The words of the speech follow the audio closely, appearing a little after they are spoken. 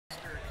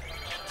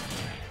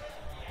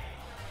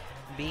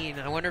Bean.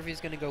 I wonder if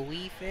he's going to go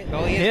Wii Fit.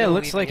 Oh, he is Yeah, it going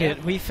looks Wii like Fit,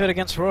 it. Wii Fit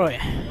against Roy.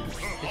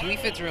 His Wii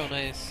Fit's real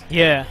nice.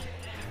 Yeah.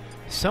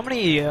 So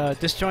many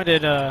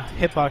disjointed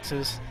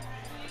hitboxes.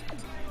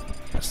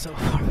 So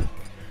far.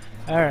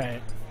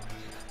 Alright.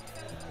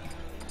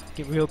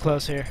 Get real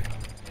close here.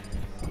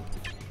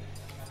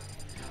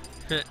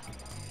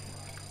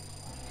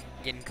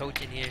 Getting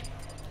coaching here.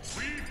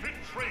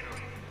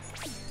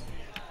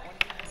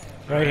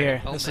 Right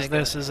here. Omega.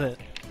 This is it.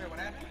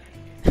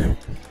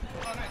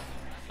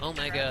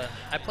 Omega.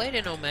 I played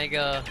in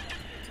Omega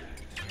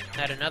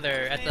at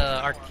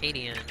the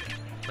Arcadian,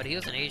 but he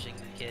was an Asian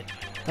kid.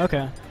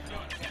 Okay.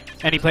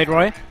 And he played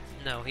Roy?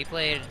 No, he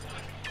played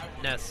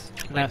Ness.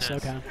 Ness,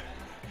 okay.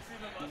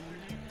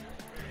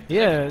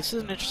 Yeah, this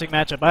is an interesting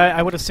matchup.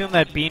 I would assume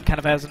that Bean kind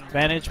of has an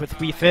advantage with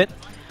Wii Fit.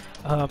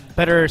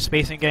 Better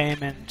spacing game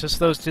and just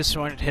those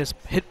disjointed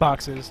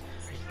hitboxes.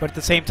 But at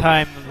the same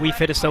time, Wii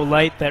Fit is so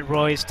light that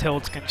Roy's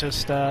tilts can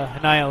just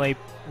annihilate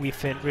Wii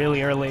Fit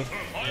really early.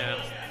 Yeah.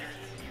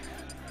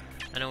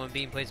 I know when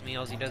Bean plays me,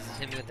 all he does is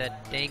hit me with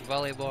that dang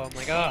volleyball. I'm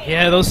like, oh.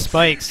 Yeah, those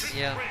spikes.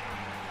 Yeah.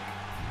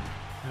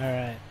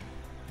 Alright.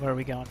 Where are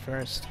we going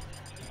first?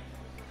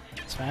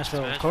 Smashville,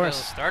 of Smashville,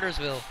 course.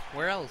 Startersville.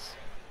 Where else?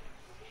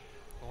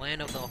 The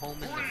land of the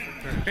home and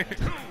the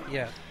fruit.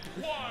 Yeah.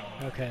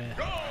 Okay.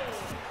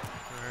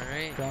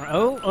 Alright.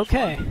 Oh,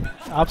 okay.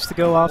 Opts to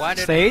go off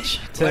stage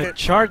to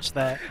charge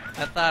that.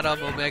 I thought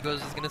Omega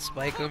was just going to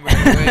spike him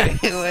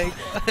right away.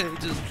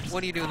 Like, just,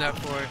 what are you doing that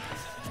for?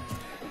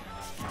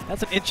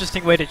 That's an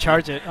interesting way to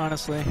charge it,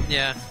 honestly.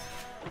 Yeah.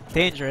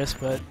 Dangerous,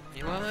 but...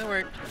 Yeah, well, that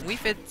worked. Wii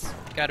Fit's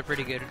got a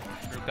pretty good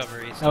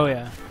recovery. Oh, So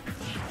yeah.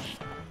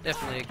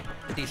 definitely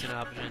a decent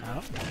option.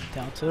 Oh,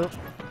 down two.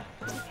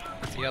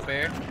 Let's see up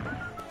air.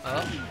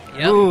 Oh,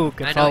 yep. Ooh,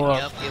 good I know,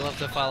 follow-up. yep. You love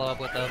to follow up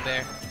with up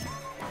air.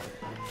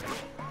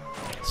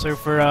 So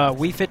for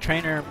Wii Fit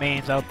trainer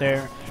mains out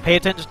there, pay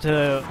attention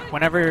to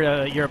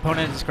whenever your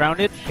opponent is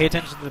grounded, pay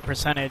attention to the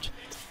percentage,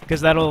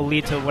 because that'll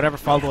lead to whatever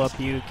follow-up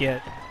you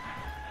get.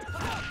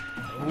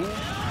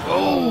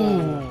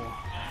 Oh!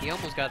 He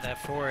almost got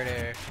that forward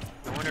air.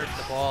 I wonder if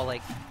the ball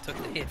like took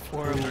the hit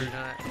for him or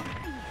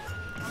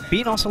not.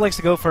 Bean also likes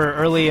to go for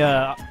early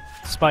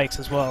spikes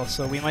as well,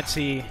 so we might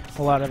see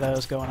a lot of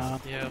those going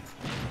on. Yeah.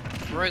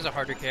 Roy's a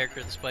harder character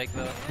than Spike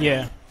though.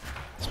 Yeah,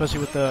 especially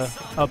with the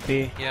up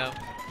B. Yeah.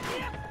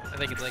 I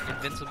think it's like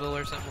invincible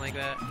or something like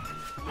that.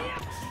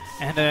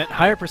 And at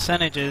higher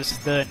percentages,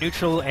 the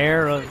neutral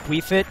air of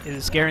Wii Fit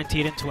is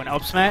guaranteed into an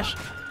up smash,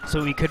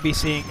 so we could be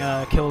seeing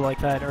a kill like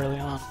that early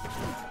on.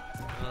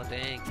 Oh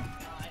dang.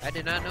 I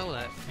did not know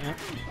that. Yep.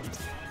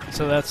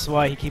 So that's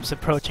why he keeps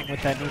approaching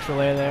with that neutral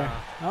air there.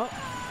 Oh,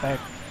 back.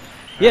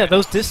 Yeah,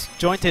 those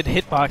disjointed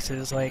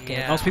hitboxes, like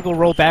most people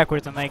roll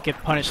backwards and they get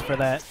punished for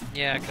that.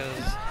 Yeah,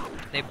 because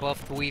they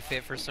buffed Wii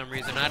Fit for some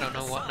reason. I don't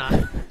know what not.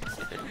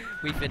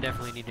 Wii Fit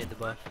definitely needed the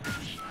buff.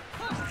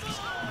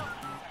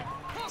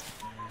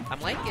 I'm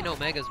liking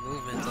Omega's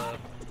movement though.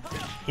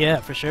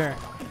 Yeah, for sure.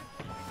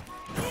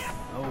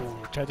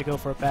 Oh, tried to go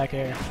for a back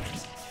air.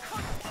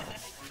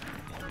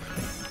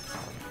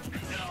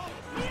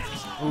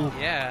 Ooh.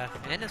 Yeah,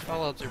 and his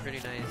follow-ups are pretty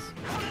nice.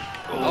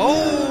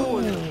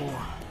 Oh!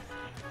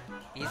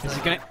 Is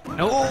he gonna?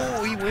 Nope.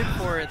 Oh, he went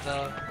for it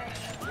though.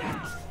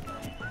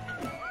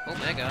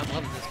 Omega, I'm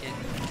loving this game.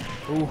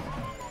 Ooh,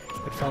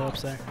 good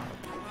follow-ups there.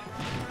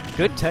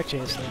 Good tech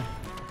chase there.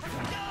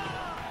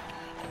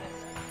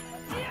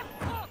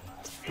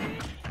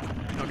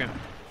 Okay.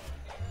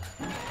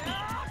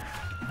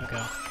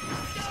 Okay.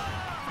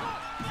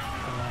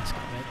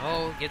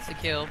 Oh, gets the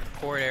kill.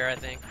 Forward air, I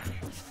think.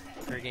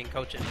 Or again,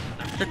 coaching.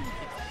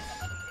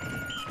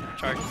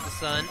 Charges the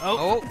sun.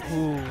 Oh!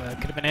 Ooh, that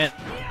could have been it.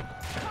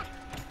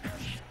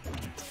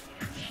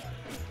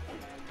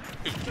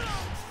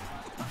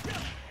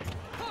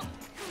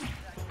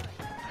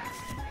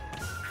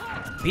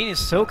 Bean is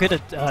so good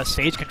at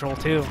stage control,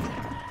 too.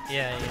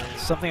 Yeah, yeah.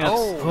 Something that's...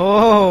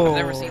 Oh! I've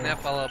never seen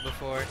that follow-up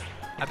before.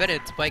 I bet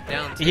it spiked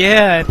down, too.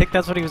 Yeah, I think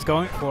that's what he was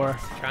going for.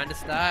 Trying to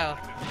style.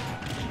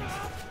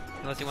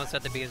 Unless he wants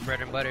that to be his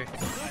bread and butter.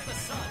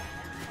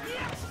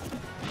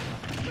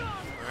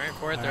 Alright,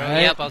 forward throw.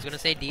 Right. Yep, I was going to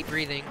say deep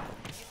breathing.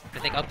 I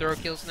think up throw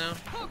kills now.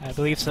 I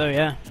believe so,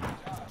 yeah.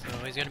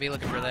 So he's going to be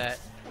looking for that.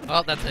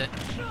 Oh, that's it.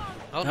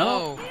 Oh,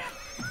 no.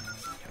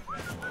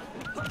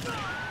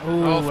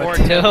 Ooh, oh, forward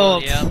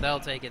tilt. Yeah, that'll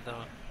take it,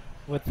 though.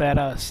 With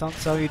that sun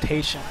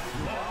salutation.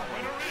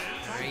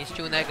 Alright, he's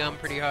chewing that gum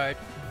pretty hard.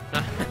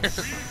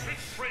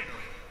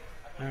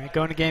 Alright,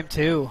 going to game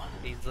 2.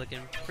 He's looking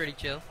pretty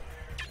chill.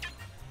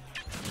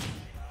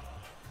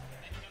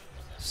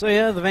 So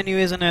yeah, the venue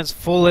isn't as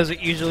full as it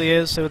usually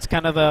is, so it's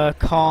kind of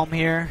calm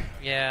here.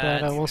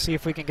 Yeah. But we'll see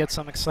if we can get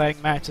some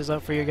exciting matches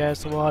up for you guys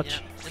to watch.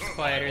 Yeah, it's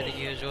quieter than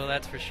usual,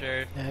 that's for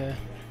sure. Yeah.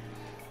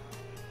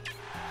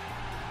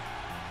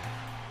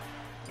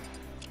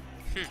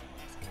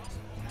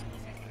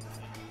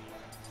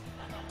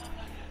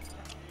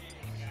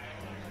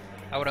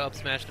 I would have up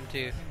smashed him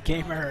too.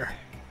 Gamer.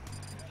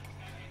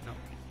 No.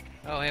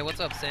 Oh, hey, what's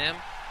up, Sam?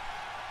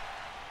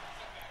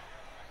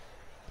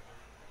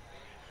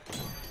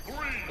 3,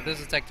 But this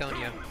is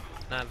Tectonia,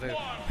 not Vu.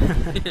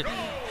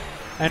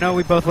 I know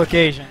we both look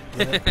Asian.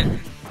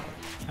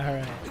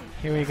 Alright,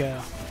 here we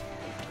go.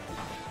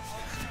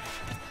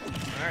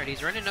 Alright,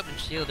 he's running up and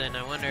shielding.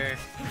 I wonder...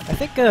 I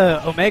think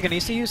Omega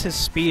needs to use his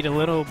speed a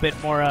little bit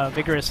more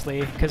vigorously,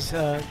 because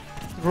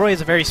Roy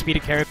is a very speedy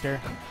character.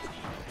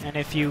 And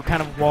if you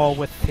kind of wall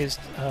with his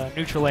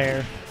neutral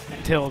air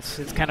and tilts,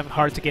 it's kind of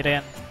hard to get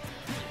in.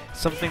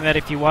 Something that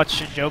if you watch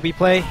Shinjobi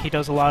play, he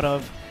does a lot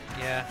of.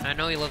 Yeah, I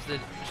know he loves to...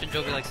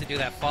 Shinjobi likes to do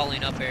that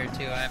falling up air,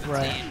 too. I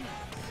haven't seen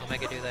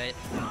Omega do that.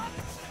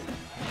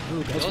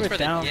 Ooh, goes for it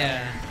down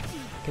there.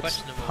 Gets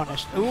Questionable.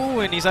 punished.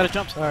 Ooh, and he's out of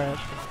jumps. Alright.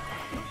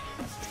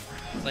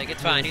 It's like,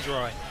 it's fine, he's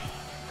Roy.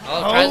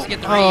 Oh, tries to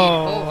get the read.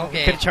 Oh, Oh,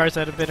 okay. Could have charged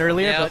that a bit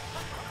earlier, Yep. but...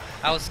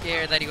 I was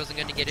scared that he wasn't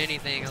going to get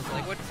anything. I was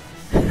like, what?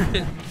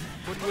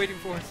 What are you waiting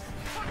for?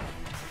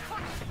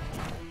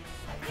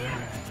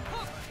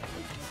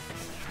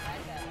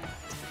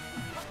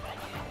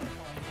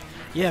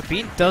 Yeah,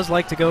 Bean does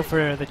like to go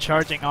for the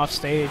charging off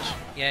stage.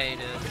 Yeah, he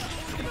does.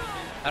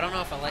 I don't know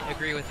if I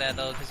agree with that,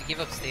 though, because he gave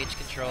up stage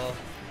control.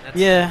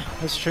 Yeah,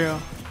 that's true.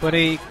 But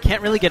he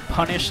can't really get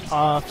punished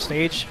off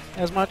stage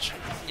as much.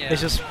 Yeah. It's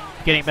just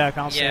getting back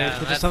on stage,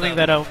 which is something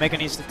that Omega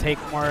needs to take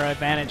more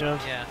advantage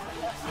of. Yeah.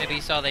 Maybe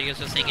he saw that he was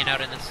just hanging out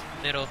in this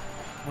middle.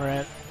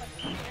 Right.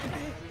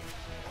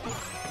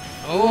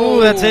 Oh,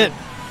 that's it.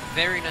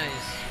 Very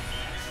nice.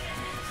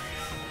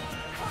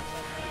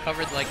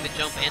 Covered like the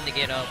jump and the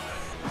get up.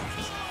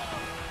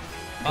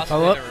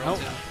 Follow up? The roll Nope.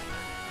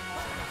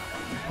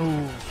 too.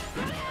 Ooh.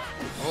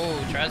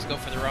 Oh, tries to go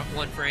for the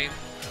one frame.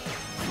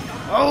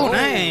 Oh,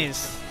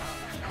 nice.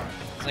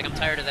 It's like, I'm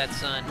tired of that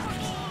sun.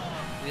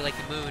 We like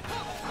the moon.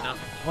 No.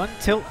 One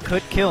tilt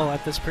could kill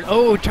at this.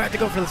 Oh, tried to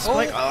go for the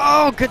spike.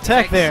 Oh, good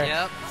tech there.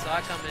 Yep, saw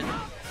it coming.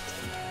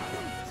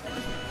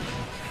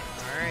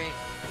 Alright.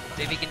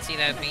 Maybe you can see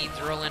that Bean's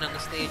rolling on the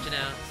stage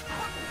now.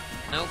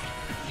 Nope.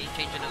 Bean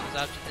changing up his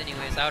options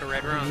anyways. Out of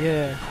red wrong.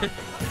 Yeah.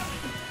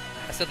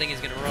 I still think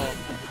he's going to roll.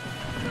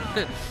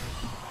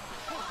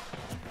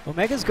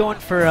 Omega's going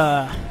for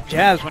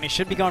jabs when he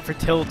should be going for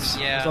tilts.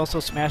 Yeah. He's also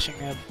smashing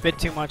a bit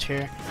too much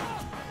here.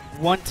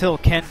 One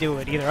tilt can do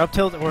it, either up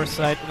tilt or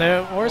side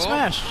there or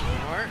smash.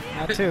 Or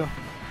Not two.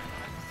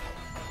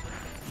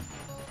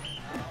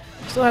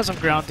 Still has some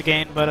ground to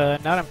gain,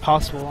 but not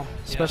impossible,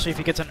 especially if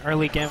he gets an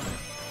early gimp.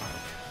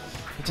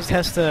 He just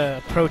has to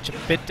approach a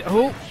bit.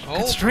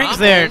 Good strings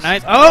there.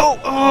 Nice.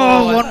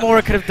 One more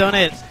could have done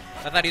it.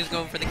 I thought he was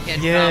going for the kid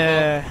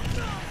combo.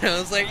 I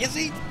was like, is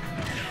he?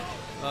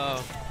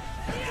 Oh.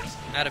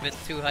 That'd have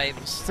been too hype.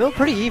 Still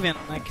pretty even.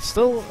 Like,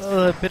 still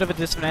a bit of a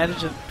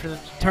disadvantage in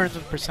terms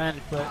of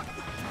percentage, but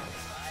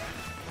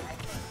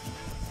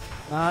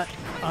not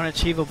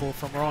unachievable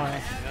from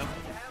Roy. Yep.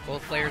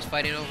 Both players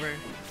fighting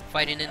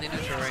in the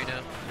neutral right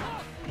now.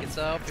 Gets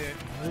up here.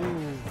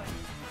 Ooh.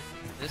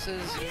 This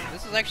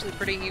is actually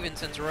pretty even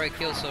since Roy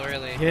kills so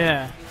early.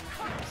 Yeah.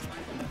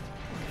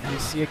 You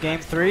see a game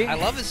 3? I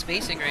love his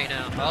spacing right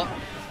now.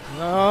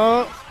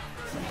 Oh.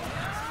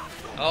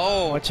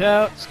 Oh. Watch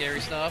out.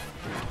 Scary stuff.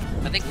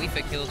 I think Wii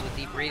Fit kills with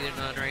deep breathing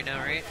on right now,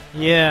 right?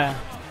 Yeah.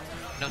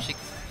 No, she.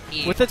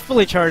 With its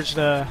fully charged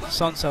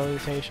Sun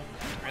Salutation.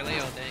 Really?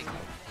 Oh, dang.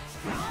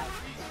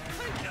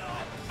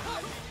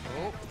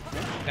 Oh.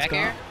 Back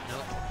air?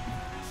 Nope.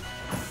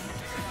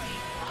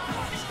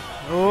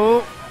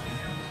 Oh.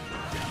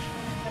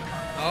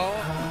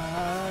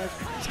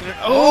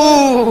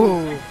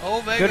 Oh!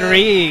 Omega! Good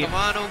read. Come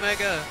on,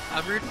 Omega.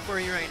 I'm rooting for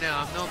you right now.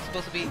 I know I'm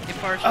supposed to be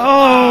impartial.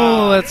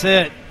 Oh, that's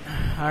it.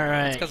 All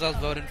right. It's because I was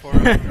voting for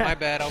him. My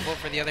bad. I'll vote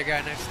for the other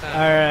guy next time. All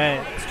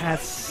right.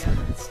 That's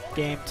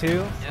game 2.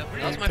 Yep.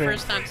 That was my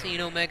first time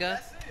seeing Omega.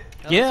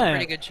 That was Yeah. a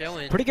pretty good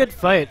showing. Pretty good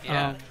fight.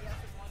 Yeah.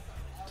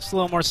 Just a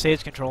little more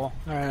stage control.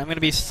 All right. I'm going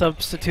to be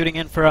substituting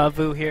in for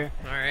Vu here.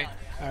 All right.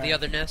 The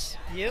otherness.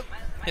 Yep.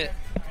 Hit.